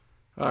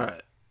All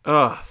right.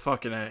 Oh,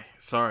 fucking A.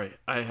 Sorry.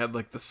 I had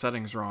like the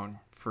settings wrong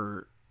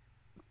for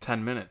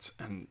 10 minutes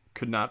and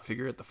could not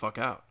figure it the fuck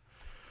out.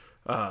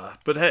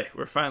 But hey,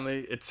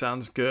 it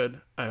sounds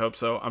good. I hope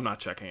so. I'm not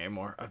checking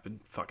anymore. I've been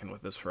fucking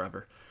with this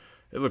forever.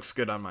 It looks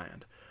good on my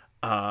end.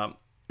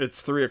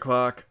 It's 3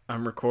 o'clock.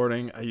 I'm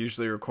recording. I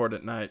usually record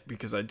at night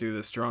because I do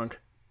this drunk.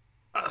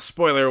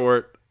 Spoiler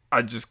alert.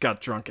 I just got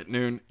drunk at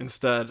noon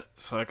instead,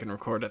 so I can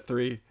record at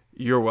 3.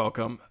 You're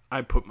welcome.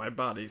 I put my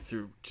body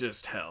through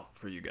just hell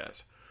for you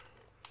guys.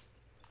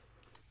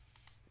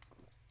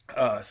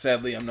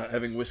 Sadly, I'm not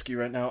having whiskey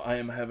right now. I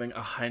am having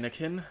a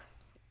Heineken.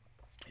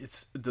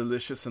 It's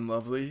delicious and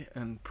lovely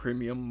and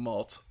premium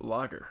malt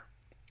lager.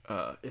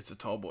 It's a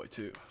tall boy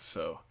too,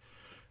 so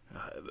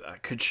I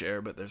could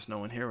share, but there's no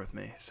one here with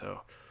me.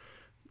 So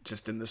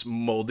just in this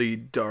moldy,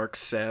 dark,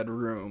 sad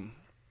room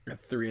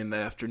at 3 in the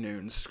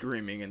afternoon,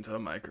 screaming into a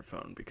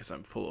microphone because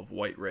I'm full of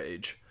white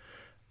rage.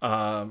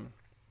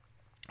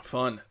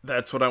 Fun.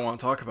 That's what I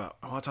want to talk about.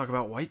 I want to talk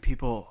about white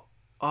people.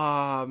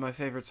 My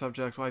favorite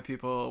subject, white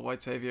people,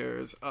 white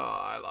saviors.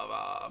 I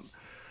love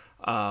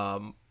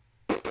them.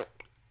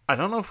 I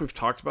don't know if we've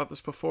talked about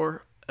this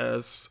before.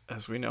 As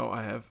we know,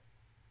 I have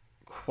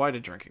quite a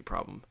drinking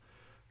problem.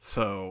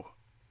 So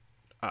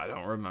I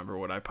don't remember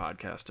what I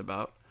podcast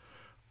about.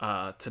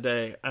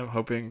 Today, I'm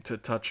hoping to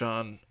touch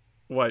on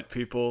white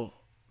people,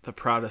 the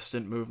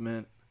Protestant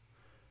movement,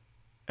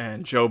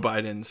 and Joe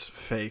Biden's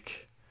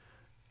fake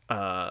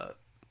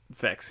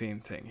vaccine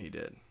thing he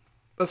did.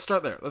 Let's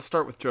start there. Let's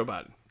start with Joe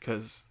Biden,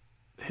 because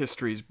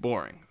history's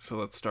boring. So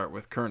let's start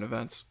with current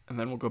events, and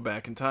then we'll go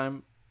back in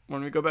time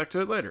when we go back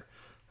to it later.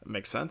 That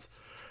makes sense.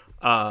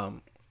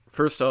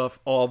 First off,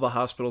 all the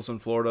hospitals in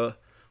Florida,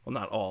 well,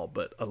 not all,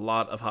 but a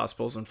lot of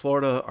hospitals in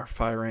Florida are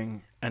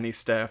firing any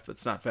staff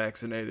that's not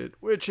vaccinated,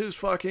 which is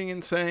fucking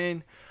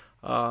insane.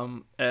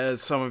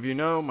 As some of you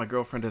know, my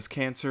girlfriend has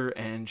cancer,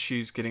 and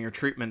she's getting her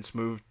treatments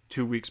moved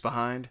 2 weeks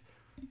behind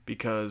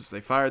because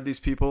they fired these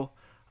people.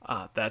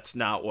 That's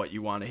not what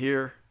you want to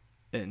hear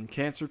in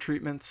cancer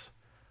treatments.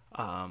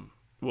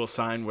 We'll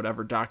sign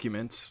whatever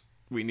documents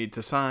we need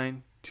to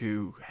sign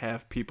to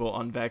have people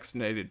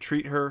unvaccinated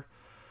treat her.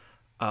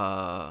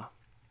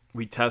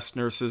 We test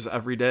nurses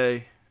every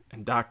day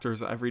and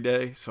doctors every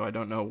day, so I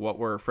don't know what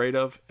we're afraid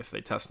of if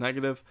they test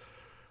negative.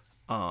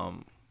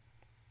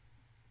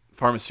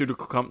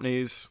 Pharmaceutical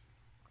companies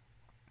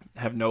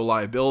have no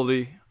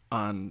liability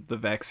on the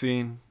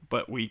vaccine,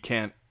 but we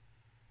can't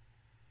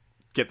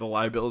get the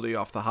liability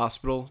off the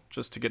hospital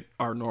just to get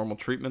our normal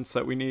treatments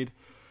that we need.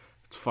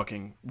 It's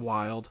fucking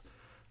wild.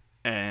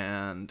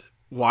 And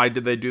why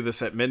did they do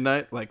this at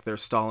midnight? Like they're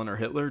Stalin or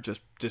Hitler,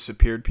 just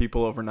disappeared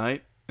people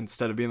overnight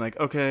instead of being like,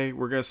 okay,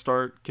 we're going to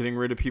start getting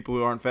rid of people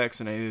who aren't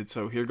vaccinated.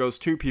 So here goes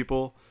 2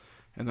 people,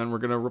 and then we're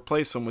going to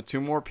replace them with 2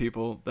 more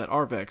people that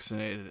are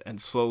vaccinated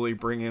and slowly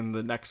bring in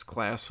the next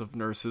class of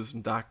nurses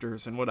and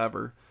doctors and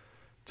whatever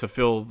to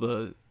fill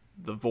the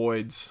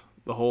voids,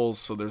 the holes,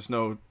 so there's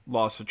no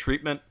loss of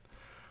treatment.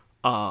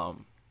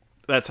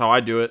 That's how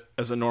I do it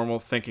as a normal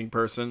thinking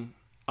person.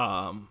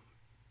 And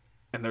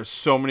there's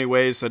so many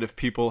ways that if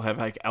people have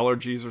like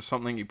allergies or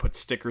something, you put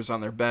stickers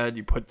on their bed,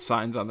 you put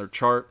signs on their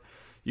chart.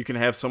 You can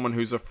have someone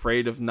who's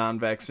afraid of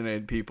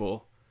non-vaccinated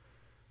people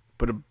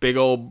put a big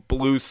old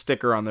blue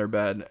sticker on their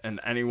bed,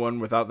 and anyone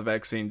without the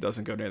vaccine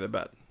doesn't go near the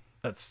bed.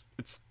 It's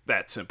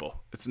that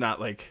simple. It's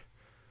not like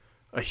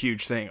a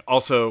huge thing.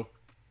 Also,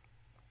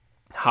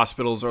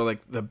 hospitals are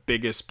like the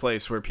biggest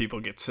place where people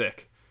get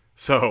sick.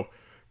 So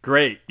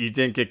great, you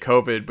didn't get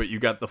COVID, but you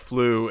got the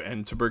flu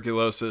and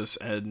tuberculosis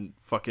and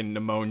fucking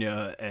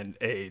pneumonia and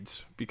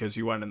AIDS because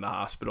you went in the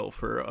hospital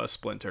for a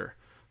splinter.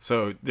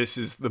 So this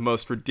is the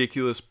most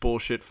ridiculous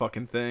bullshit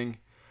fucking thing.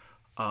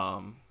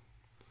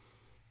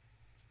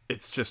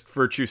 It's just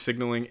virtue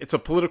signaling. It's a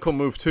political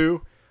move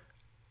too.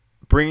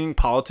 Bringing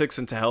politics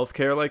into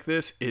healthcare like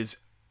this is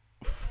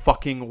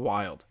fucking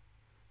wild.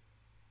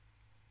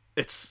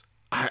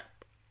 I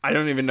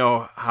don't even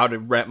know how to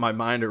wrap my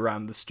mind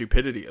around the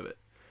stupidity of it.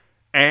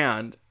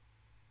 And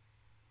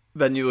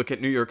then you look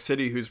at New York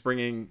City, who's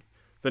bringing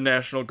the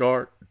National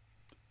Guard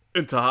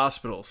into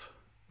hospitals.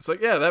 It's like,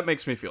 yeah, that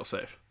makes me feel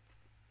safe.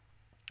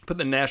 Put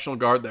the National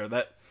Guard there.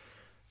 That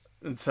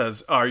and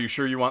says, are you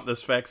sure you want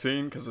this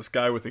vaccine? Because this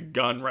guy with a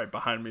gun right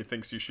behind me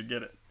thinks you should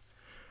get it.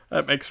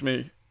 That makes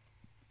me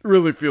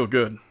really feel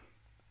good.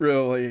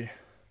 Really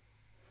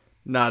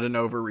not an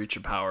overreach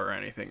of power or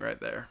anything right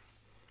there.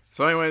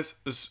 So anyways,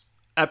 this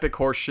epic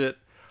horse shit.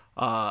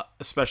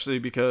 Especially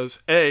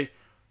because,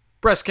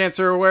 Breast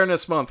Cancer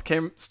Awareness Month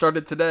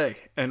started today,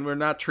 and we're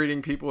not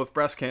treating people with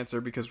breast cancer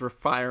because we're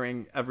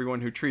firing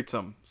everyone who treats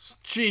them.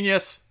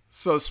 Genius.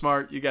 So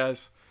smart, you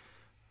guys.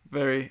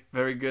 Very,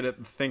 very good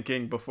at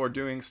thinking before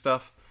doing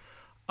stuff.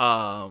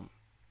 Blows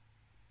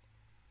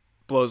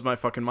my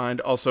fucking mind.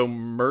 Also,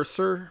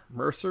 Mercer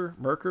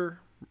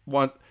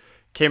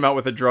came out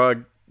with a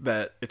drug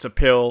that it's a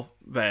pill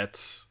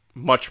that's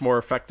much more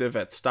effective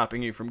at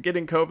stopping you from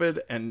getting COVID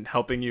and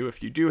helping you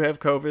if you do have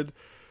COVID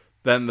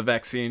than the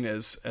vaccine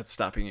is at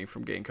stopping you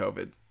from getting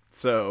COVID.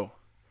 So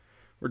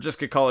we're just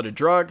going to call it a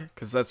drug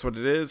because that's what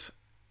it is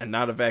and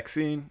not a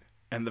vaccine.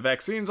 And the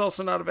vaccine's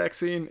also not a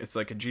vaccine. It's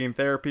like a gene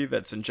therapy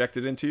that's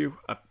injected into you,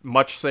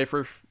 much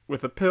safer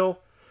with a pill.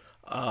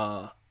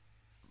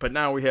 But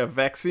now we have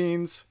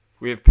vaccines,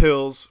 we have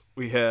pills,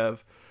 we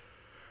have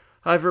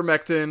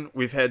ivermectin.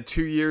 We've had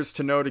 2 years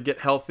to know to get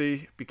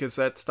healthy because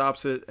that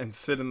stops it and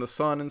sit in the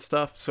sun and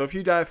stuff. So if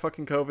you die of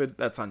fucking COVID,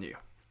 that's on you.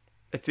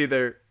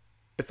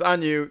 It's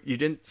on you. You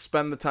didn't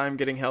spend the time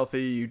getting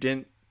healthy. You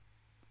didn't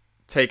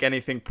take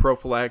anything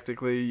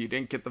prophylactically. You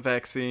didn't get the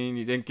vaccine.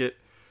 You didn't get,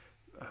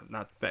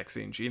 not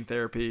vaccine, gene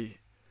therapy.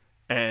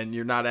 And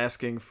you're not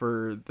asking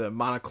for the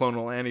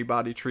monoclonal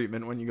antibody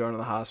treatment when you go into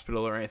the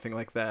hospital or anything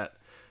like that.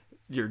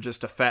 You're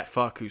just a fat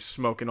fuck who's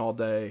smoking all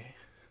day.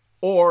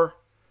 Or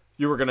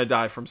you were going to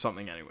die from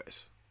something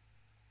anyways.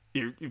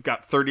 You've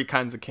got 30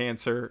 kinds of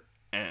cancer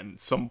and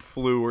some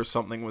flu or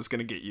something was going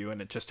to get you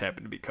and it just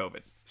happened to be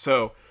COVID.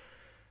 So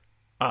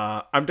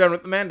I'm done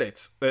with the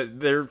mandates.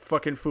 They're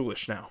fucking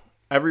foolish now.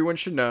 Everyone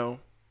should know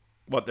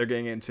what they're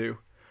getting into.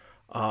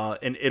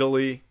 In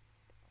Italy,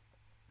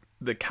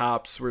 the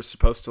cops were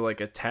supposed to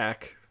like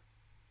attack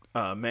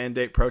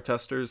mandate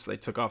protesters. They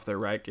took off their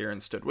riot gear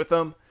and stood with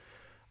them.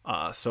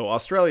 So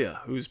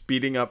Australia, who's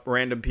beating up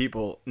random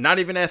people, not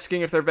even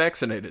asking if they're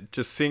vaccinated,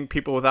 just seeing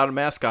people without a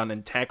mask on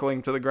and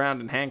tackling to the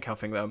ground and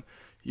handcuffing them.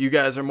 You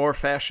guys are more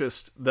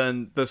fascist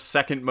than the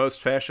second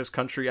most fascist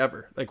country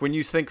ever. Like when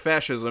you think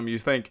fascism, you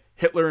think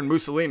Hitler and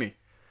Mussolini.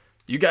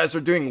 You guys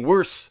are doing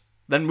worse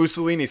than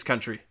Mussolini's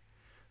country.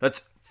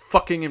 That's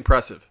fucking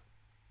impressive.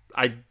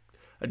 I'd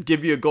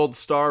give you a gold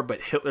star,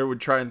 but Hitler would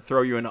try and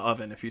throw you in an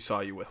oven if he saw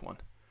you with one.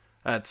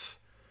 That's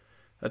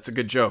a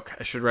good joke.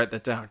 I should write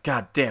that down.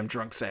 God damn,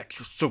 Drunk Sack.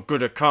 You're so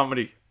good at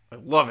comedy. I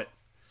love it.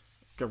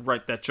 I could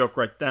write that joke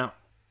right down.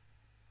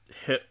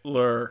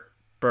 Hitler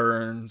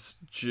burns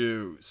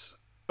Jews.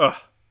 Ugh.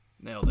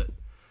 Nailed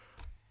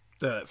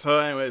it. So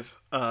anyways,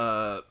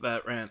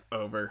 that rant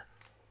over.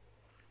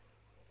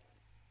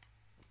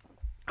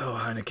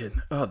 Oh,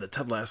 Heineken. Oh, the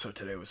Ted Lasso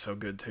today was so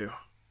good too.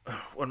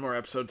 Oh, one more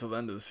episode till the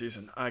end of the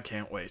season. I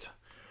can't wait.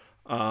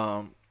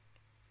 Or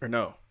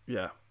no.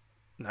 Yeah.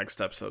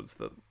 Next episode's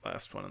the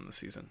last one in the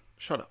season.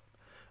 Shut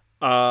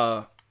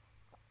up.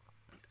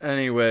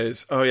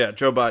 Anyways. Oh, yeah.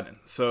 Joe Biden.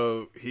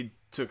 So he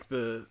took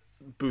the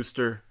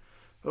booster.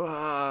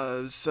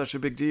 Such a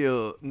big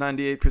deal.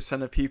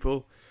 98% of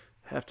people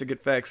have to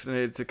get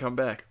vaccinated to come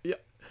back. Yeah.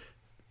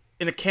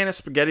 In a can of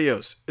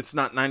SpaghettiOs, it's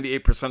not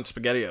 98%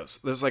 SpaghettiOs.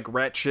 There's like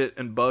rat shit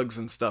and bugs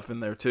and stuff in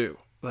there too.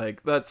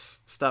 Like, let's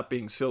stop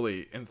being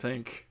silly and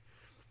think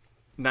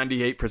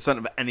 98%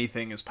 of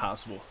anything is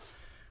possible.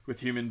 With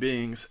human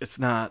beings, it's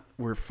not.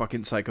 We're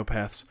fucking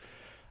psychopaths.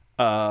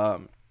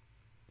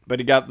 But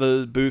he got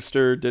the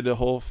booster, did a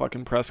whole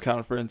fucking press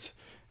conference,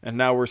 and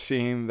now we're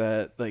seeing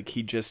that like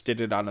he just did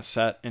it on a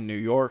set in New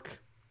York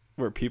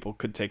where people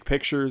could take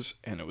pictures,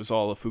 and it was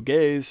all a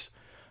fugazi.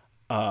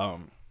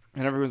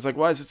 And everyone's like,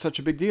 why is it such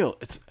a big deal?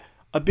 It's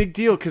a big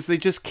deal because they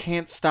just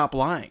can't stop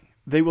lying.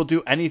 They will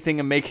do anything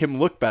and make him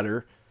look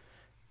better.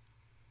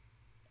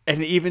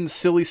 And even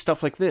silly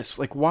stuff like this.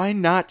 Like, why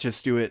not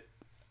just do it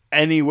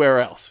anywhere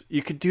else?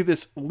 You could do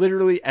this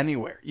literally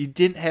anywhere. You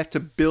didn't have to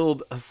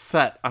build a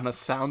set on a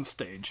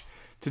soundstage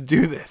to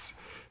do this.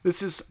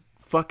 This is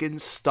fucking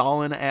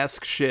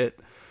Stalin-esque shit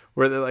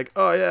where they're like,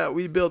 oh yeah,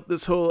 we built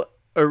this whole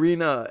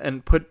arena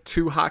and put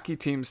 2 hockey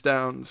teams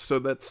down so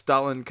that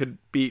Stalin could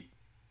be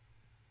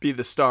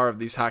the star of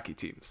these hockey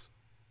teams.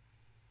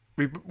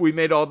 We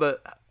made all the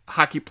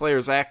hockey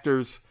players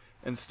actors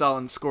and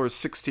Stalin scores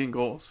 16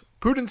 goals.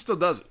 Putin still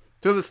does it.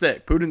 To this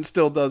day, Putin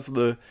still does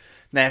the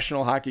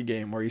national hockey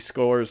game where he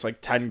scores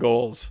like 10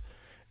 goals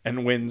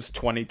and wins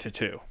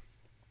 20-2.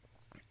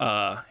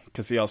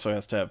 Because he also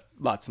has to have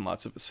lots and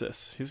lots of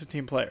assists. He's a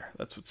team player.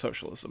 That's what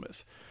socialism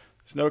is.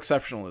 There's no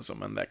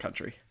exceptionalism in that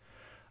country.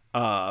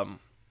 But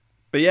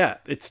yeah,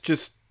 it's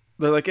just,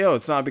 they're like, oh,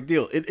 it's not a big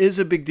deal. It is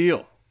a big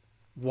deal.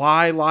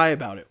 Why lie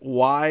about it?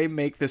 Why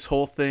make this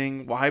whole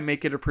thing? Why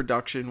make it a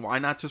production? Why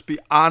not just be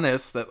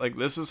honest that like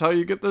this is how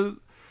you get the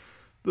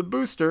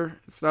booster?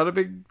 It's not a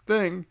big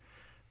thing.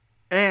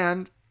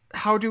 And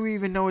how do we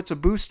even know it's a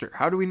booster?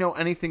 How do we know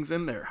anything's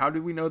in there? How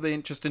do we know they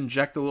just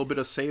inject a little bit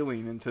of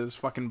saline into his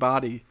fucking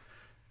body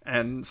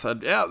and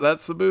said, yeah,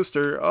 that's the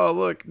booster. Oh,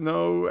 look,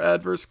 no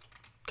adverse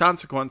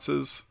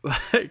consequences.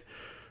 Like,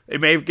 they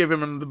may have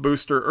given him the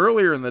booster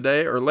earlier in the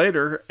day or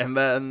later and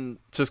then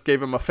just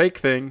gave him a fake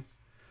thing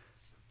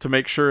to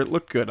make sure it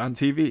looked good on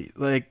TV.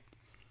 Like,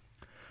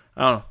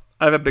 I don't know.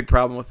 I have a big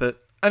problem with it.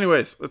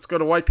 Anyways, let's go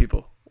to white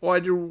people.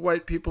 Why do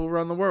white people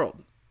run the world?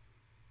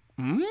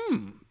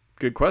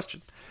 Good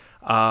question.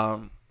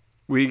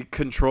 We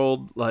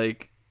controlled,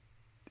 like,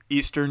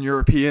 Eastern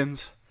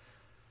Europeans.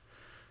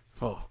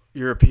 Well,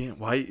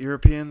 white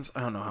Europeans? I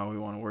don't know how we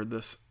want to word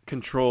this.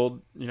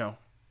 Controlled,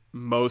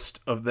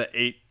 most of the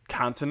 8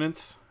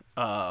 continents.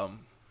 Let's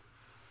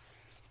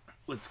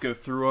go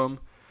through them.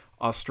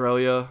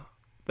 Australia,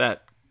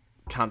 that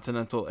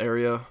continental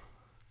area,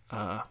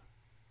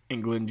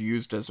 England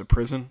used as a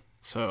prison,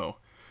 so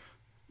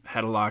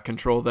had a lot of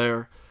control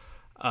there.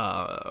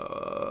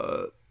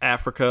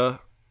 Africa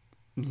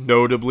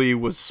notably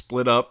was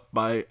split up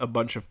by a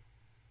bunch of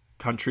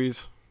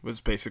countries. Was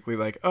basically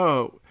like,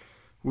 oh,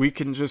 we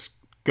can just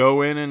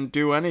go in and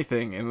do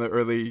anything in the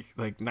early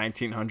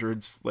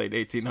 1900s, late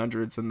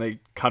 1800s, and they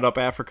cut up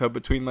Africa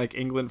between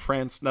England,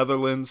 France,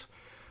 Netherlands,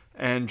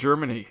 and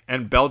Germany,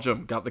 and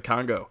Belgium got the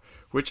Congo,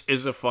 which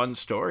is a fun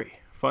story.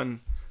 Fun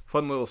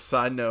little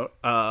side note.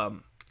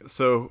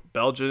 So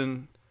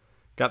Belgium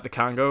got the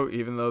Congo,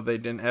 even though they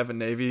didn't have a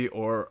navy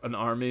or an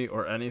army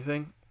or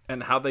anything.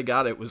 And how they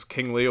got it was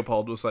King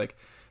Leopold was like,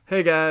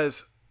 hey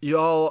guys,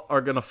 y'all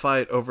are going to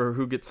fight over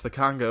who gets the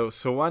Congo,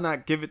 so why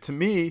not give it to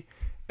me,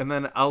 and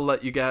then I'll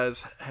let you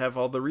guys have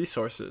all the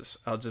resources.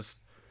 I'll just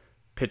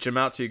pitch them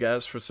out to you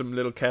guys for some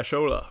little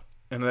cashola.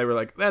 And they were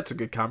like, that's a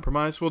good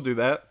compromise, we'll do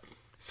that.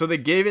 So they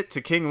gave it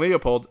to King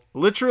Leopold,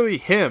 literally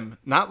him,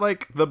 not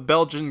like the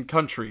Belgian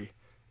country.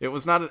 It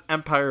was not an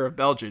empire of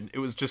Belgium, it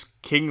was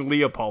just King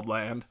Leopold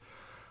land.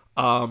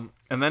 And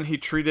then he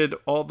treated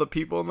all the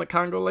people in the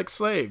Congo like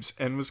slaves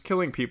and was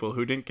killing people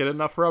who didn't get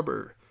enough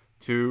rubber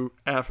to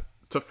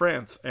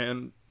France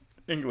and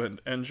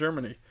England and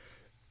Germany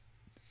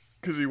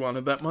because he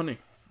wanted that money.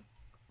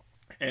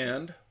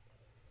 And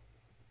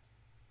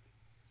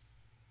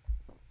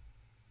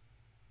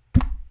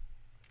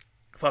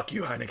fuck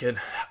you, Heineken.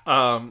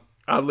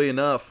 Oddly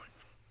enough,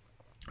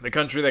 the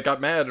country that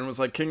got mad and was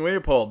like, King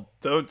Leopold,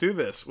 don't do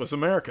this, was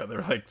America.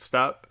 They're like,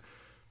 stop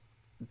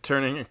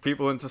turning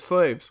people into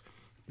slaves.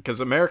 Because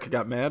America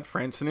got mad,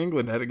 France and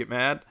England had to get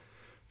mad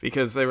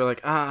because they were like,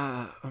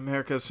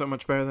 America is so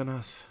much better than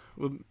us.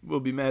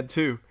 We'll be mad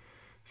too.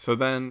 So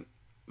then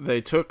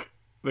they took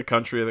the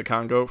country of the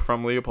Congo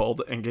from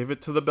Leopold and gave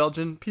it to the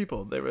Belgian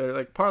people. They were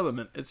like,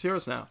 Parliament, it's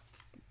yours now.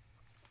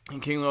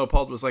 And King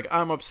Leopold was like,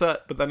 I'm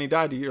upset, but then he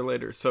died a year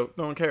later, so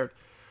no one cared.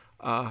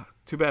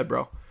 Too bad,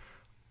 bro.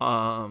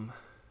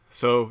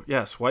 So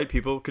yes, white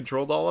people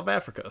controlled all of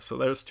Africa. So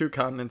there's 2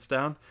 continents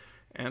down.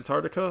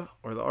 Antarctica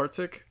or the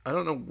Arctic. I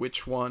don't know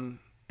which one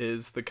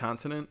is the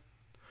continent,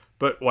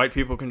 but white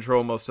people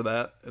control most of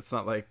that. It's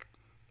not like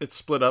it's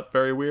split up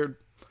very weird,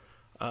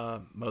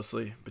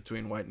 mostly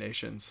between white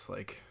nations.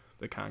 Like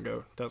the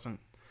Congo doesn't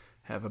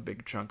have a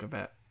big chunk of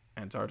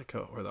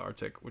Antarctica or the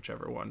Arctic,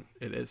 whichever one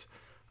it is.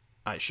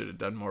 I should have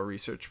done more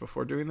research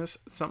before doing this.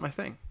 It's not my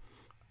thing.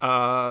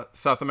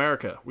 South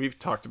America. We've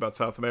talked about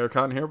South America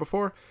on here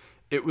before.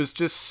 It was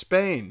just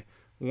Spain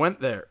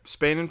went there.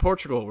 Spain and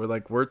Portugal were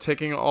like, we're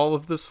taking all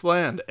of this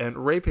land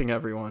and raping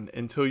everyone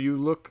until you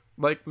look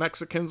like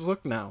Mexicans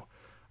look now.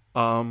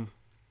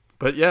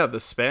 But yeah, the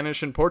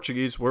Spanish and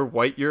Portuguese were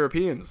white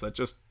Europeans that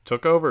just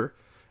took over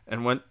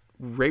and went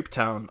rape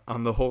town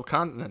on the whole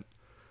continent.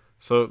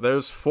 So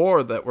there's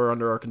 4 that were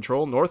under our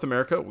control. North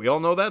America, we all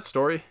know that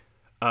story.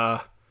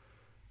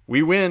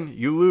 We win,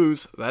 you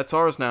lose. That's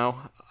ours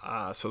now.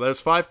 So there's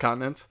 5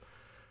 continents.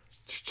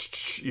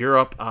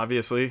 Europe,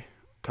 obviously,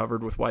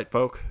 covered with white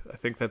folk. I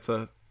think that's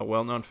a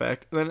well-known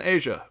fact. And then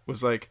Asia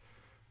was like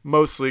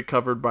mostly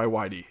covered by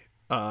whitey.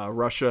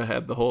 Russia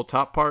had the whole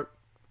top part.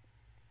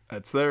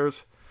 That's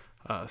theirs.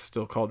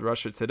 Still called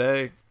Russia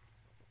today.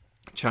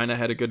 China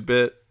had a good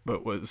bit,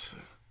 but was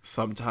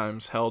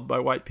sometimes held by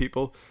white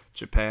people.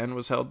 Japan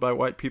was held by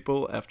white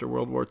people after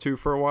World War II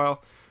for a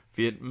while.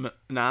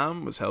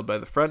 Vietnam was held by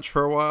the French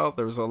for a while.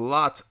 There was a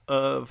lot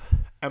of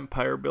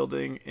empire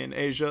building in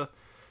Asia.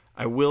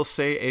 I will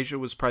say Asia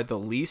was probably the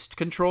least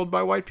controlled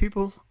by white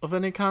people of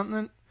any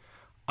continent,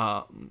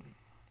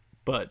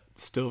 but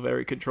still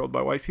very controlled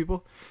by white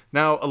people.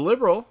 Now, a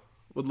liberal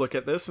would look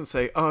at this and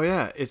say, oh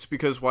yeah, it's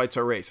because whites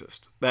are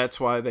racist. That's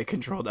why they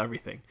controlled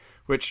everything,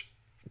 which,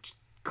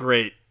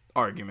 great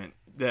argument.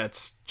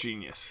 That's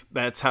genius.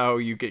 That's how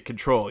you get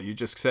control. You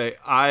just say,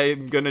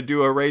 I'm going to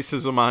do a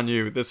racism on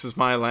you. This is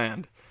my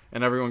land.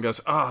 And everyone goes,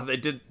 oh,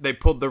 they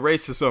pulled the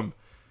racism.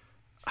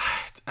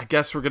 I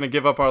guess we're going to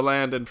give up our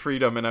land and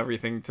freedom and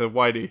everything to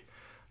whitey.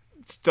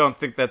 Don't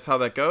think that's how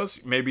that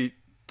goes. Maybe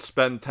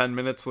spend 10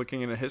 minutes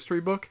looking in a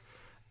history book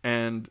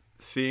and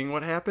seeing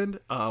what happened.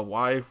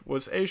 Why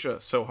was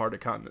Asia so hard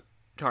to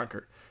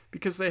conquer?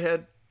 Because they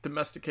had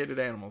domesticated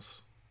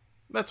animals.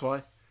 That's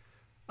why.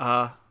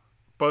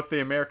 Both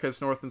the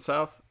Americas, North and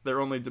South, their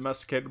only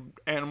domesticated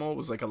animal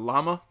was like a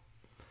llama.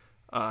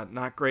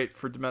 Not great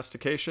for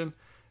domestication.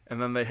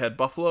 And then they had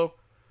buffalo.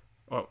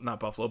 Well, not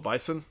buffalo,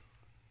 bison.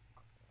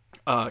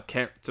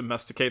 Can't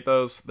domesticate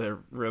those. They're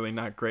really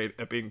not great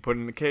at being put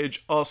in a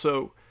cage.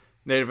 Also,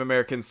 Native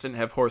Americans didn't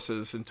have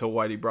horses until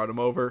Whitey brought them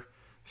over.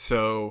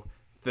 So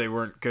they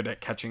weren't good at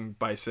catching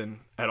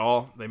bison at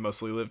all. They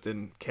mostly lived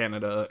in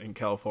Canada and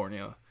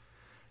California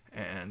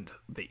and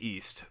the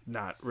East,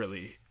 not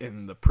really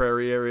in the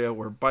prairie area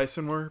where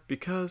bison were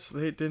because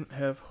they didn't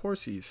have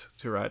horses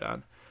to ride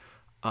on.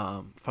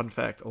 Fun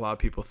fact, a lot of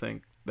people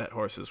think that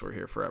horses were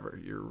here forever.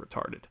 You're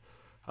retarded.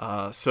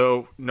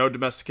 So no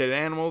domesticated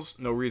animals,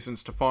 no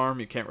reasons to farm.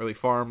 You can't really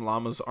farm.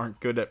 Llamas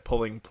aren't good at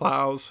pulling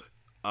plows.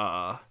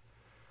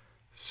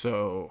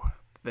 So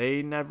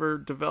they never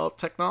developed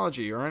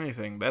technology or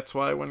anything. That's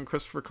why when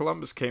Christopher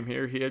Columbus came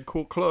here, he had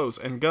cool clothes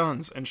and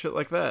guns and shit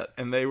like that.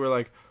 And they were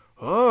like,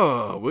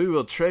 "Oh, we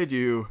will trade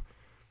you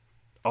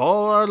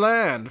all our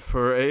land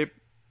for a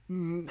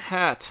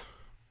hat."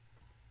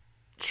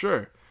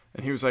 Sure.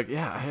 And he was like,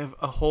 "Yeah, I have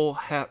a whole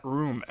hat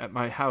room at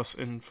my house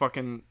in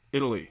fucking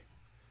Italy.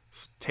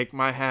 Take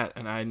my hat,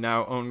 and I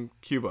now own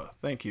Cuba.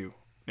 Thank you,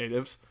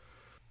 natives."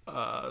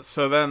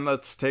 So then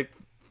let's take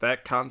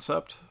that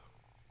concept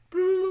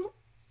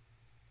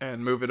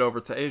and move it over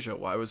to Asia.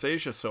 Why was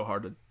Asia so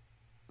hard to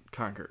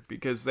conquer?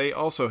 Because they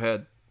also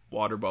had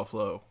water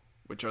buffalo,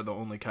 which are the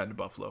only kind of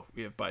buffalo.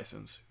 We have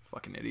bisons,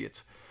 fucking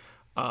idiots,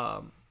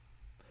 and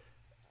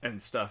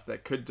stuff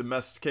that could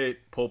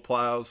domesticate, pull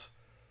plows,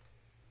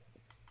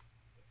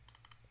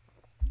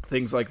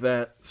 things like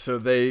that. So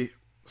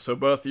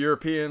both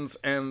Europeans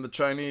and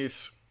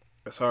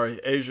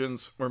the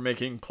Asians were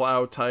making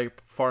plow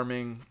type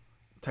farming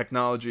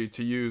technology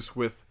to use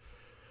with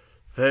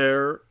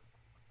their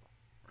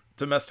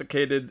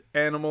domesticated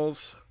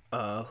animals.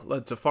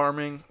 Led to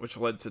farming, which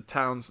led to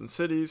towns and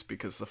cities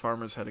because the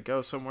farmers had to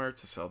go somewhere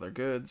to sell their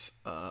goods.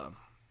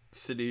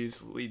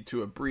 Cities lead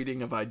to a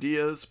breeding of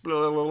ideas.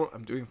 Blah, blah, blah.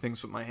 I'm doing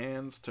things with my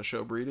hands to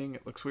show breeding.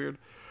 It looks weird.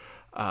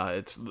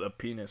 It's the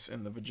penis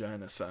in the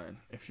vagina sign,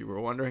 if you were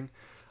wondering.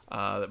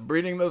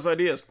 Breeding those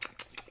ideas.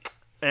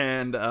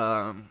 And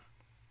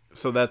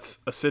so that's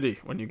a city.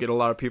 When you get a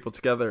lot of people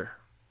together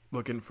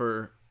looking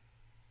for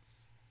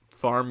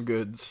farm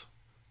goods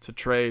to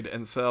trade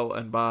and sell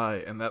and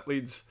buy. And that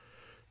leads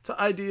to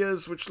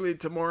ideas, which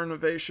lead to more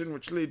innovation,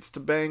 which leads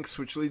to banks,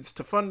 which leads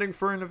to funding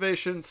for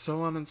innovation,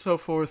 so on and so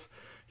forth.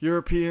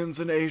 Europeans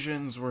and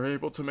Asians were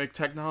able to make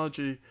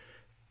technology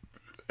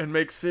and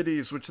make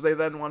cities, which they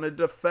then wanted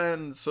to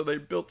defend. So they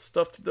built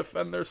stuff to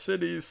defend their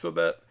cities so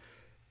that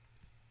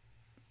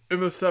in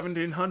the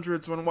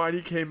 1700s, when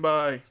Whitey came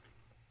by,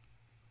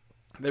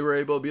 they were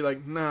able to be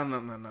like,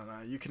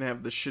 no, you can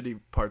have the shitty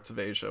parts of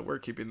Asia. We're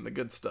keeping the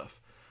good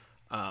stuff.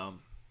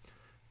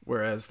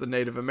 Whereas the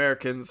Native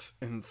Americans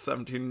in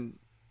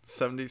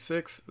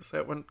 1776, is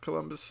that when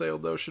Columbus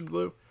sailed the ocean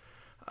blue?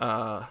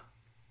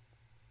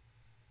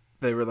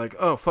 They were like,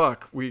 oh,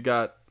 fuck, we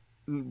got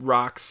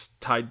rocks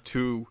tied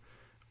to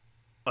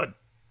a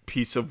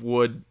piece of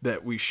wood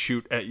that we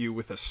shoot at you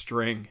with a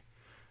string.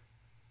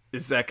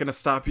 Is that going to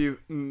stop you?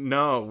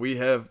 No, we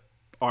have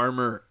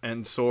armor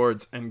and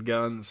swords and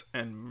guns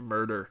and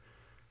murder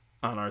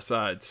on our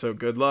side. So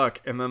good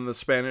luck. And then the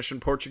Spanish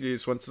and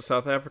Portuguese went to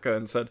South Africa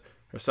and said,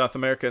 or South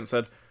America, and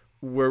said,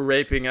 we're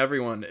raping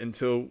everyone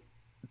until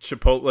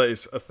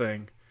Chipotle's a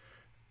thing.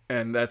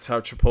 And that's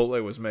how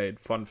Chipotle was made.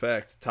 Fun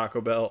fact.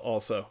 Taco Bell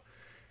also.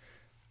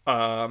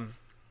 Oh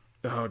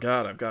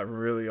God, I've got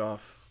really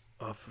off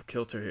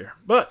kilter here.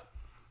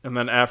 And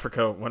then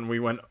Africa, when we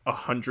went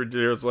 100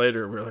 years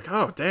later, we were like,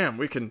 oh damn,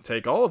 we can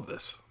take all of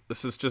this.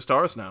 This is just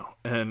ours now.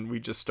 And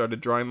we just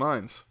started drawing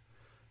lines.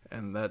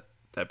 And that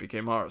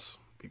became ours.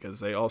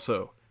 Because they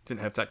also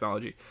didn't have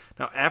technology.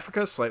 Now,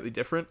 Africa is slightly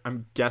different.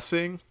 I'm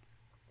guessing,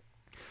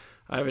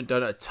 I haven't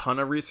done a ton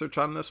of research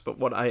on this, but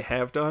what I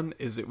have done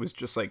is it was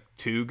just like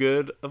too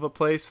good of a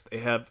place. They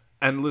have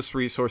endless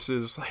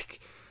resources, like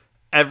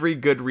every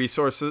good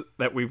resource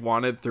that we've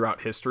wanted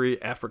throughout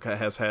history. Africa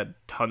has had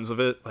tons of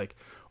it, like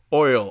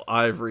oil,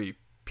 ivory,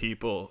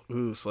 people.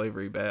 Ooh,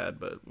 slavery bad,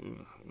 but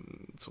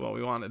it's what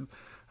we wanted.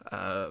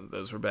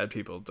 Those were bad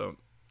people.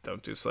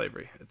 Don't do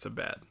slavery. It's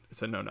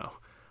a no-no.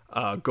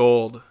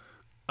 Gold,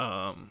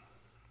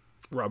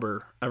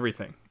 rubber,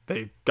 everything.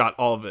 They got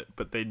all of it,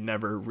 but they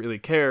never really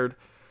cared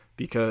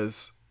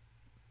because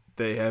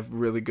they have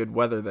really good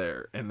weather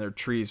there and their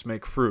trees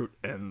make fruit,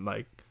 and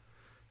like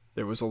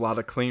there was a lot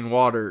of clean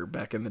water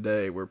back in the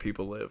day where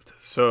people lived.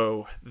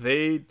 So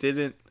they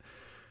didn't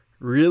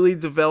really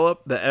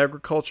develop the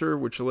agriculture,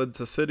 which led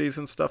to cities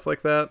and stuff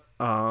like that.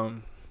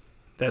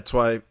 That's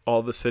why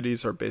all the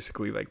cities are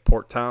basically like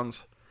port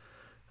towns.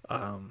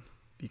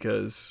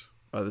 Because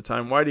by the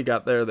time Whitey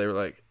got there, they were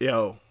like,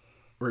 yo,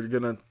 we're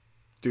going to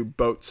do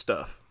boat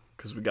stuff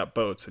because we got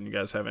boats and you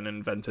guys haven't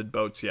invented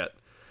boats yet.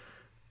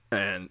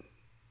 And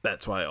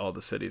that's why all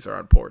the cities are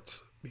on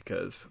ports,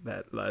 because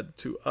that led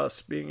to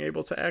us being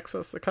able to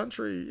access the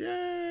country.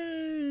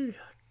 Yay!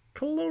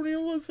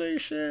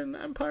 Colonialization,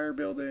 empire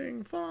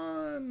building,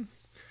 fun.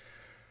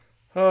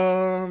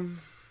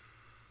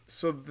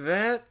 So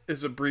that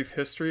is a brief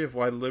history of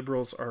why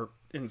liberals are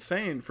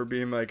insane for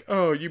being like,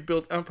 oh, you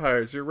built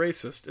empires, you're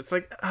racist. It's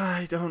like,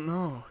 I don't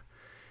know.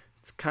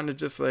 It's kind of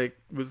just like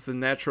was the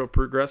natural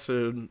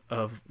progression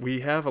of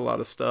we have a lot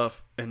of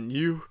stuff and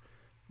you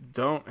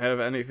don't have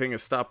anything to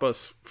stop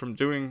us from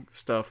doing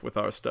stuff with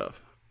our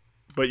stuff.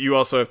 But you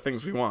also have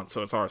things we want,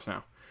 so it's ours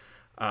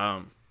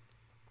now.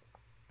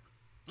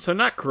 So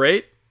not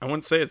great. I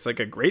wouldn't say it's like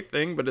a great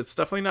thing, but it's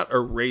definitely not a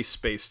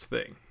race-based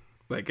thing.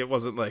 Like it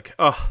wasn't like,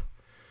 oh,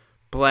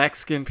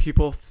 black-skinned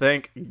people,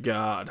 thank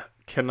God.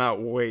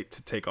 Cannot wait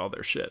to take all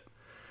their shit.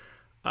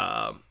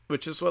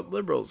 Which is what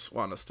liberals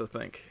want us to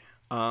think.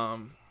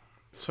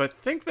 So I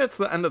think that's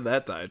the end of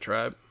that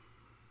diatribe.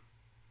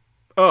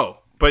 Oh,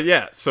 but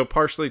yeah, so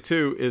partially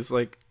too is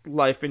like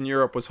life in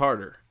Europe was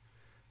harder.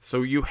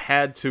 So you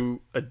had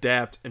to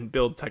adapt and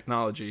build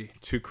technology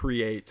to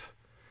create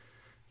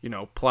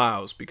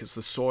plows because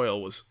the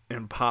soil was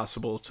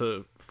impossible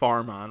to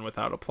farm on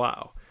without a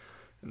plow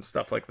and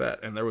stuff like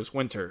that. And there was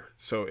winter.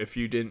 So if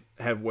you didn't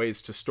have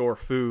ways to store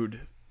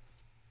food,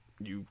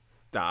 you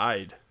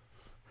died.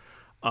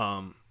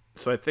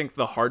 So I think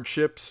the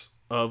hardships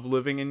of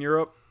living in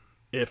Europe,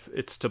 if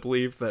it's to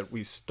believe that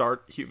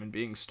human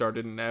beings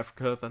started in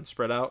Africa, then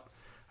spread out,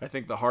 I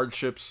think the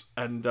hardships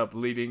end up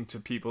leading to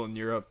people in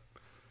Europe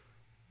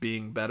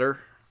being better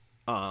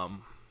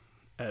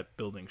at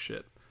building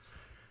shit.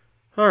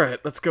 All right,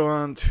 let's go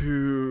on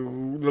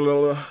to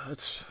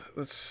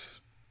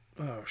let's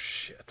oh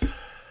shit.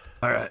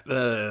 All right,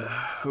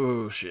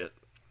 oh shit.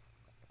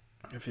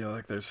 I feel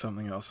like there's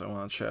something else I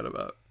want to chat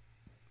about.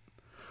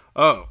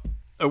 Oh,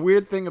 a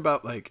weird thing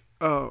about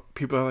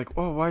people are like,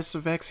 "Oh, why is the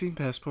vaccine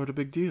passport a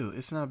big deal?"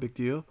 It's not a big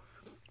deal.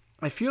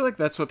 I feel like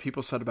that's what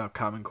people said about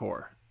Common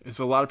Core. Is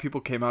a lot of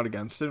people came out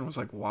against it and was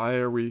like, "Why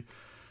are we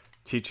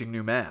teaching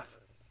new math?"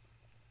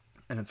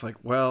 And it's like,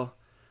 well,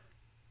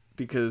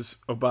 because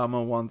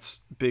Obama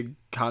wants big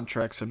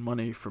contracts and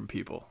money from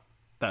people.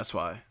 That's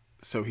why.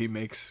 So he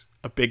makes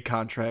a big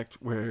contract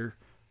where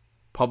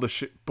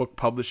book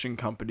publishing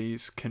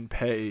companies can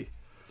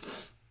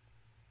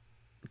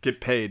get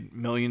paid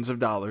millions of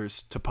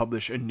dollars to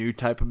publish a new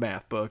type of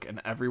math book,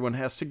 and everyone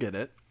has to get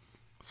it.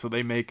 So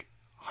they make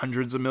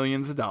hundreds of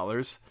millions of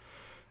dollars.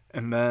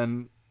 And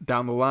then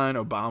down the line,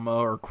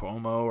 Obama or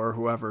Cuomo or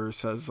whoever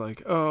says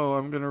like, "Oh,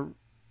 I'm going to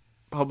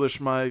publish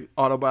my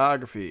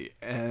autobiography,"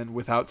 and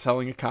without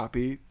selling a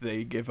copy,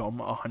 they give him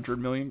 $100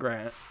 million.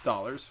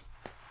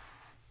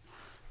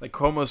 Like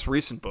Cuomo's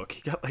recent book,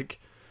 he got like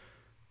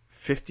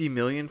 $50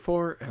 million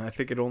for, and I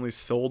think it only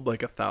sold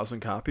like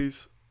 1,000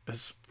 copies.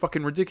 It's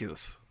fucking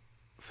ridiculous.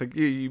 It's like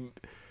you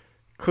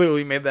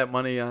clearly made that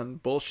money on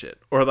bullshit.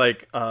 Or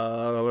like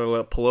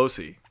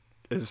Pelosi,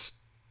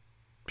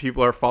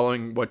 people are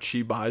following what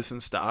she buys in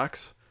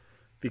stocks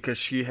because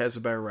she has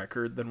a better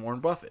record than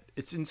Warren Buffett.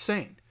 It's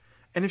insane.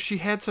 And if she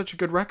had such a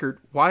good record,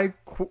 why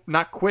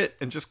not quit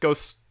and just go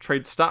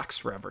trade stocks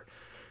forever?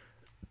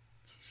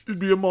 She'd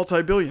be a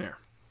multi-billionaire.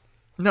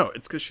 No,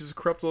 it's because she's a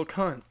corrupt little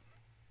cunt.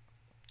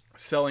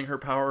 Selling her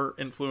power,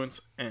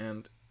 influence,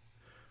 and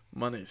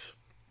monies.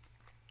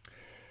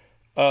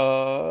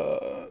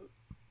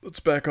 Let's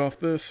back off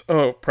this.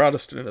 Oh,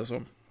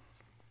 Protestantism.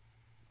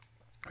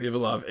 We have a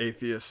lot of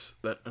atheists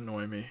that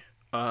annoy me.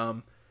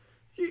 I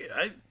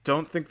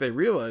don't think they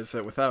realize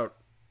that without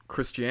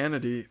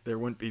Christianity, there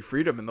wouldn't be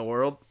freedom in the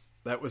world.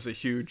 That was a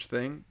huge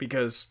thing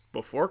because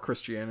before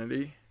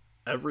Christianity,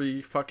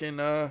 every fucking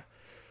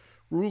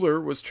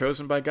ruler was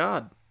chosen by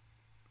God.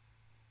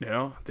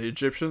 The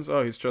Egyptians,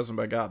 oh, he's chosen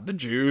by God. The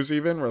Jews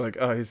even were like,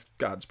 oh, he's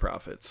God's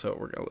prophet, so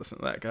we're going to listen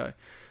to that guy.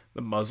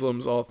 The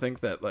Muslims all think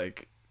that,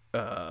 like,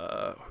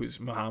 who's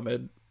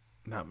Muhammad?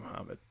 Not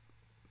Muhammad.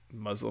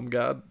 Muslim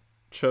God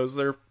chose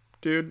their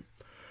dude.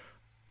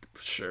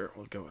 Sure,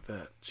 we'll go with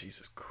that.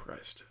 Jesus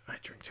Christ, I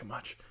drink too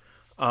much.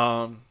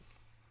 But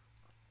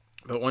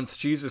once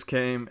Jesus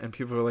came and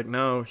people were like,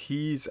 no,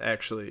 he's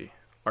actually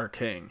our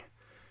king.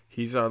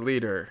 He's our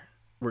leader.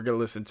 We're going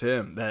to listen to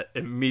him. That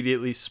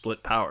immediately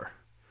split power.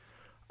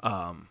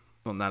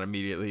 Well, not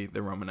immediately.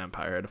 The Roman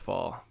Empire had to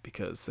fall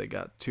because they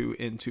got too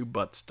into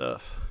butt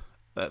stuff.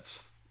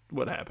 That's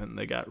what happened.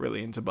 They got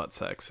really into butt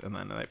sex and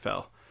then they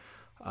fell.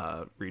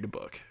 Read a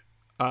book.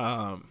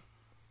 But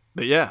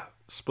yeah,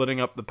 splitting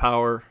up the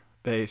power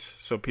base.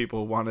 So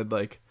people wanted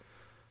like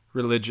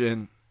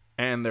religion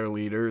and their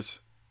leaders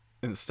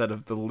instead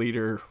of the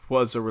leader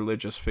was a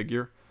religious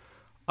figure.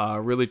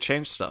 Really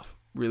changed stuff.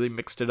 Really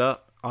mixed it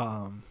up.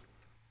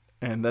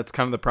 And that's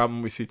kind of the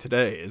problem we see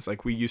today is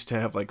like we used to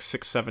have like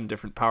 6-7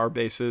 different power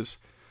bases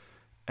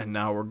and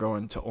now we're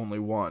going to only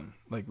one.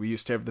 Like we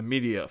used to have the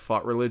media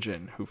fought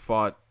religion, who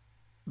fought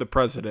the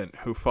president,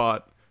 who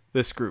fought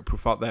this group, who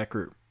fought that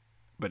group.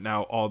 But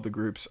now all the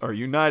groups are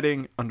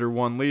uniting under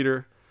one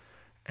leader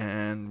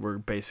and we're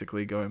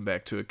basically going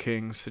back to a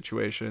king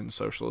situation,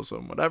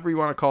 socialism, whatever you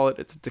want to call it.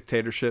 It's a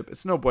dictatorship.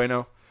 It's no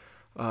bueno,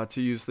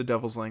 to use the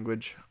devil's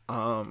language.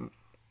 But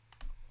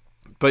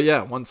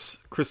yeah, once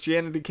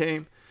Christianity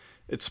came,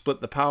 it split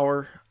the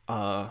power.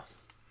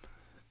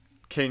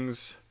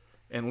 Kings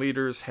and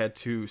leaders had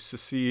to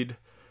secede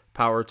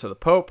power to the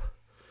Pope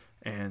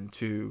and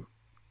to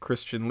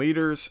Christian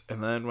leaders.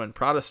 And then when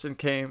Protestant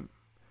came,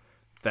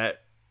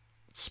 that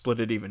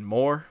split it even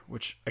more,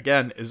 which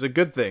again is a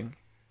good thing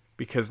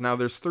because now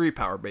there's 3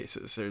 power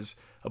bases. There's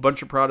a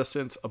bunch of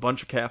Protestants, a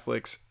bunch of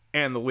Catholics,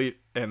 and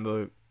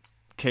the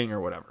king or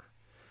whatever.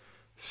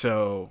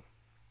 So,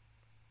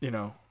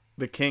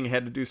 the king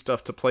had to do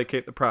stuff to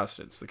placate the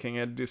Protestants. The king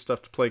had to do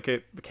stuff to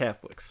placate the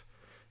Catholics.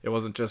 It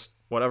wasn't just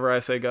whatever I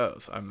say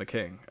goes. I'm the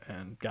king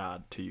and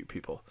God to you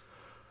people.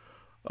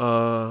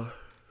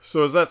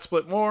 So as that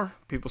split more,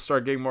 people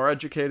started getting more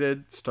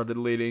educated, started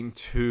leading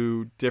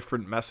to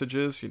different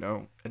messages.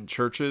 In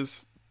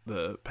churches,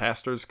 the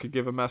pastors could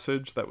give a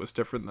message that was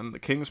different than the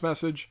king's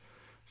message.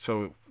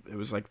 So it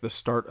was like the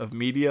start of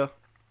media,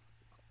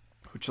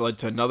 which led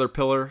to another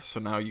pillar. So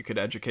now you could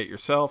educate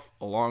yourself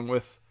along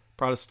with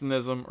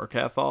Protestantism or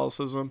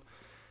Catholicism,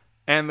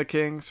 and the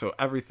king, so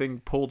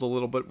everything pulled a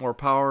little bit more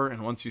power.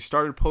 And once you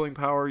started pulling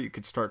power, you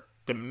could start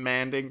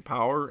demanding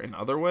power in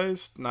other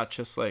ways, not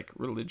just like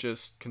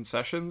religious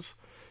concessions.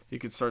 You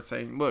could start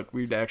saying, look,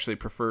 we'd actually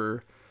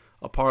prefer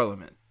a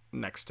parliament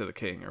next to the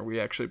king, or we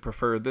actually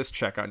prefer this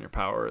check on your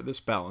power, this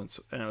balance,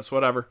 and it's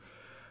whatever.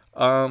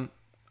 I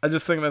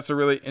just think that's a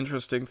really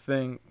interesting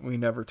thing we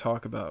never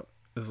talk about,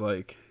 is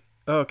like,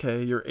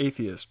 okay, you're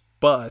atheist,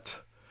 but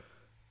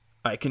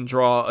I can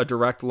draw a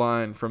direct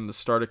line from the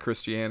start of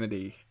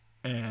Christianity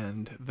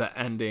and the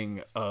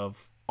ending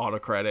of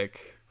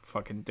autocratic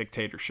fucking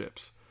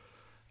dictatorships.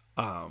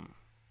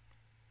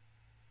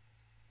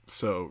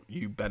 So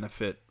you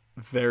benefit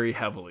very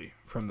heavily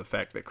from the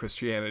fact that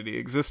Christianity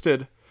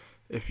existed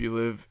if you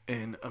live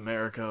in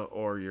America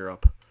or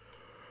Europe,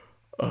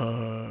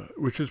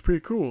 which is pretty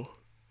cool.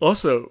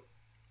 Also,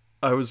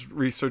 I was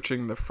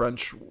researching the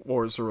French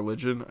wars of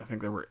religion. I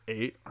think there were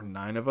 8 or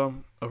 9 of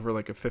them over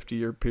like a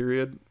 50-year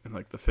period in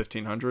like the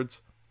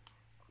 1500s.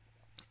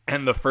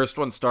 And the first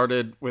one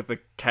started with a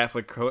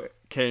Catholic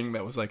king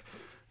that was like,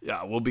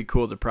 yeah, we'll be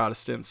cool to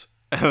Protestants.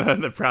 And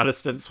then the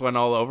Protestants went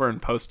all over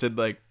and posted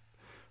like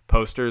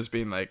posters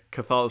being like,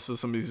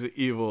 Catholicism is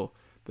evil,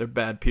 they're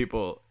bad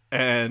people.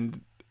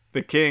 And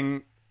the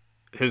king,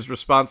 his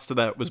response to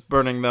that was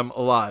burning them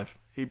alive.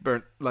 He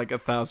burnt like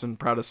 1,000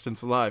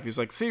 Protestants alive. He's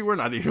like, see, we're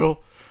not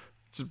evil,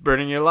 just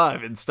burning you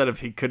alive. Instead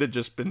of, he could have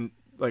just been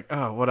like,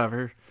 oh,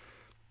 whatever,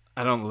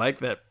 I don't like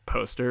that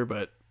poster,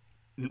 but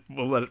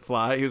we'll let it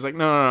fly. He was like,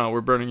 no,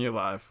 we're burning you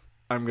alive.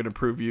 I'm going to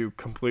prove you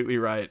completely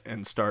right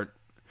and start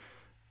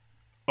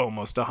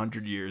almost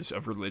 100 years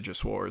of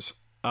religious wars.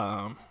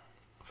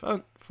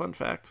 Fun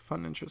fact,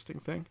 fun interesting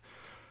thing.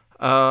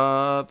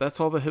 That's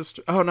all the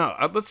history. Oh no,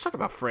 let's talk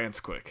about France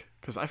quick,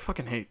 because I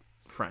fucking hate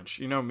French.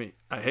 You know me,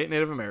 I hate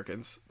Native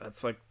Americans.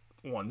 That's like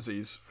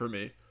onesies for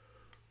me.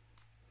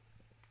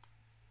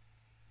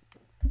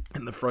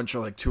 And the French are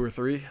like 2 or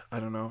 3. I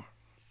don't know.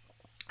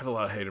 I have a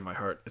lot of hate in my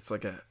heart. It's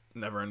like a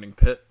never-ending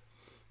pit.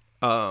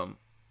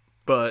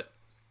 But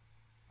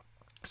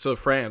so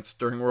France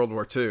during World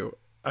War II,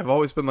 I've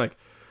always been like,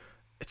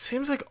 it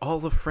seems like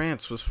all of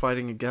France was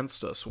fighting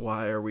against us.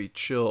 Why are we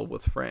chill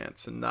with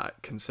France and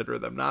not consider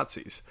them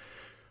Nazis?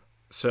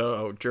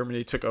 So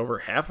Germany took over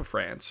half of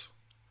France,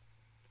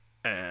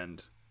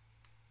 and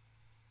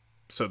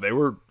so they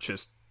were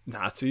just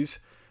Nazis,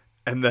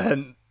 and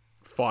then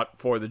fought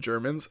for the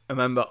Germans. And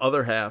then the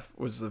other half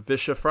was the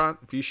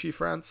Vichy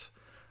France,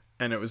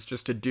 and it was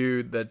just a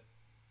dude that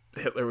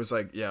Hitler was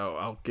like, yo,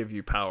 I'll give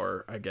you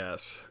power, I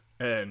guess,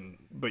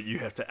 but you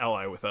have to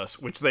ally with us,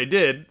 which they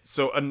did.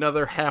 So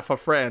another half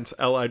of France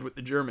allied with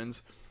the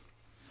Germans.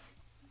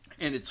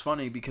 And it's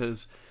funny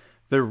because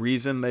the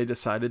reason they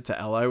decided to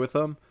ally with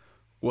them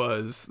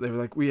was they were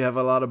like, we have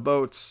a lot of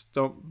boats,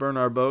 don't burn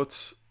our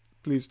boats,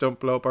 please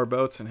don't blow up our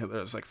boats. And Hitler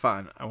was like,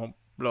 fine, I won't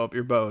blow up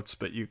your boats,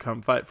 but you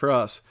come fight for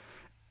us.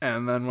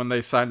 And then when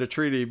they signed a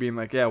treaty being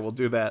like, yeah, we'll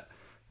do that,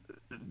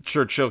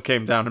 Churchill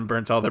came down and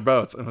burnt all their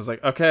boats and was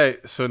like, okay,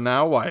 so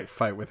now why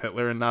fight with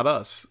Hitler and not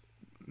us?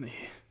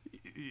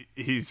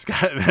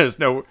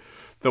 The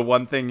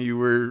one thing you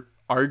were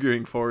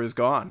arguing for is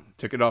gone.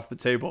 Took it off the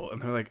table.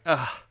 And they're like,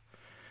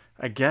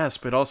 I guess,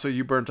 but also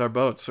you burnt our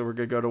boats, so we're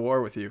going to go to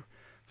war with you.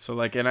 So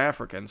like in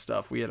Africa and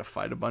stuff, we had to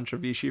fight a bunch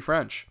of Vichy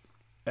French.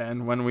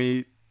 And when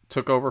we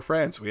took over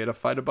France, we had to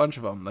fight a bunch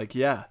of them. Like,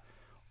 yeah,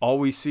 all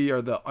we see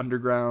are the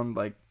underground,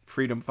 like,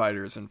 freedom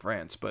fighters in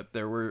France, but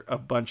there were a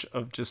bunch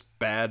of just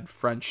bad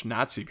French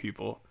Nazi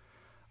people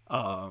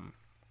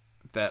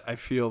that I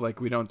feel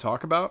like we don't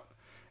talk about.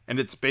 And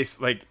it's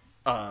based like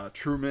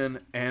Truman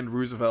and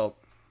Roosevelt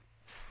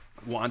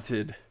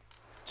wanted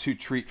to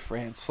treat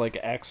France like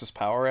Axis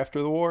power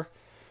after the war,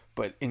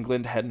 but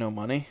England had no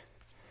money.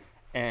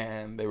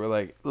 And they were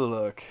like,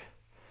 look,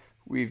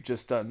 we've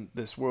just done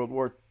this World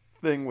War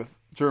thing with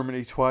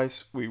Germany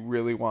twice. We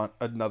really want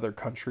another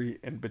country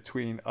in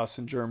between us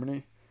and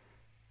Germany.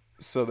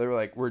 So they were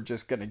like, we're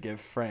just going to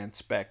give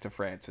France back to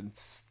France and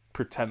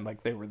pretend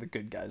like they were the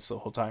good guys the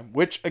whole time.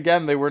 Which,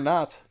 again, they were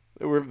not.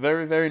 They were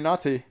very, very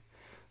naughty.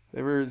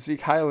 They were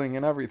Zeke Heiling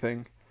and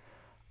everything.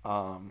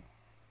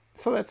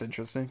 So that's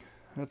interesting.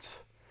 That's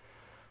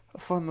a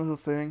fun little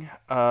thing.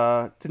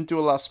 Didn't do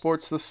a lot of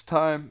sports this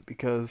time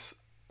because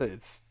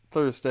it's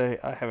Thursday.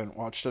 I haven't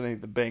watched any.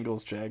 The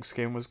Bengals-Jags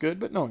game was good,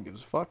 but no one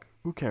gives a fuck.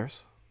 Who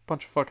cares?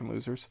 Bunch of fucking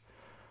losers.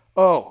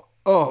 Oh,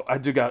 I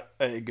do got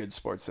a good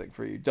sports thing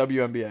for you.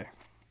 WNBA.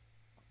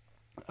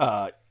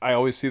 I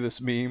always see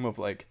this meme of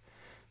like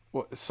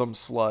some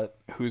slut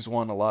who's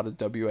won a lot of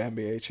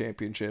WNBA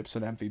championships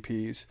and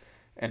MVPs,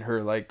 and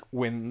her like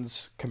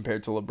wins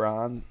compared to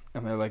LeBron,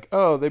 and they're like,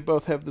 oh, they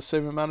both have the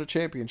same amount of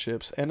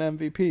championships and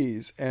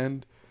MVPs,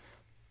 and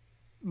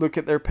look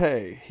at their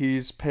pay.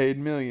 He's paid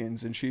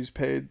millions and she's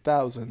paid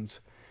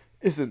thousands.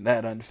 Isn't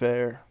that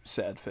unfair?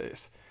 Sad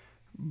face.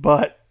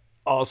 But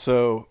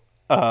also,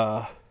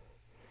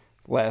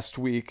 last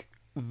week,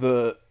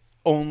 the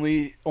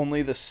only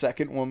the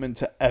second woman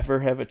to ever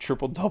have a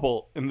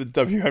triple-double in the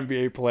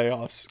WNBA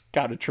playoffs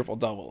got a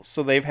triple-double.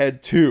 So they've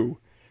had 2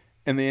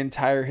 in the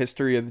entire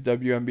history of the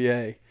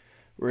WNBA.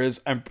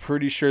 Whereas I'm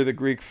pretty sure the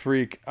Greek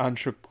Freak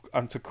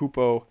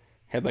Antetokounmpo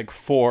had like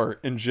 4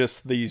 in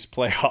just these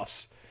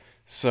playoffs.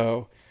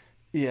 So,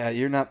 yeah,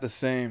 you're not the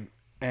same.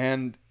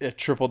 And a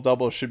triple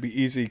double should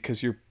be easy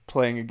because you're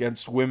playing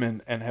against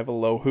women and have a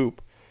low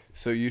hoop.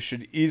 So you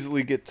should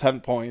easily get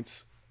 10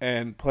 points.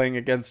 And playing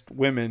against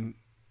women,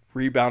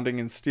 rebounding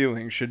and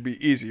stealing should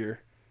be easier.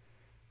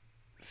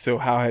 So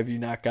how have you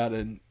not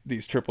gotten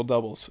these triple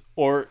doubles?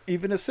 Or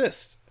even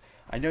assists?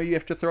 I know you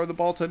have to throw the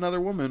ball to another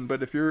woman,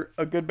 but if you're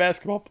a good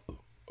basketball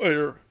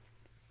player,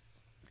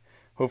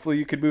 hopefully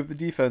you could move the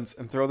defense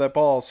and throw that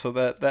ball so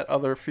that that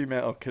other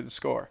female can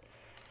score.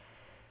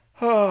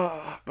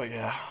 But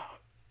yeah,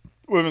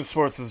 women's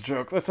sports is a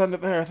joke. Let's end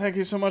it there. Thank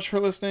you so much for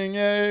listening.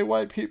 Yay,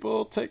 white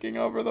people taking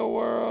over the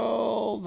world.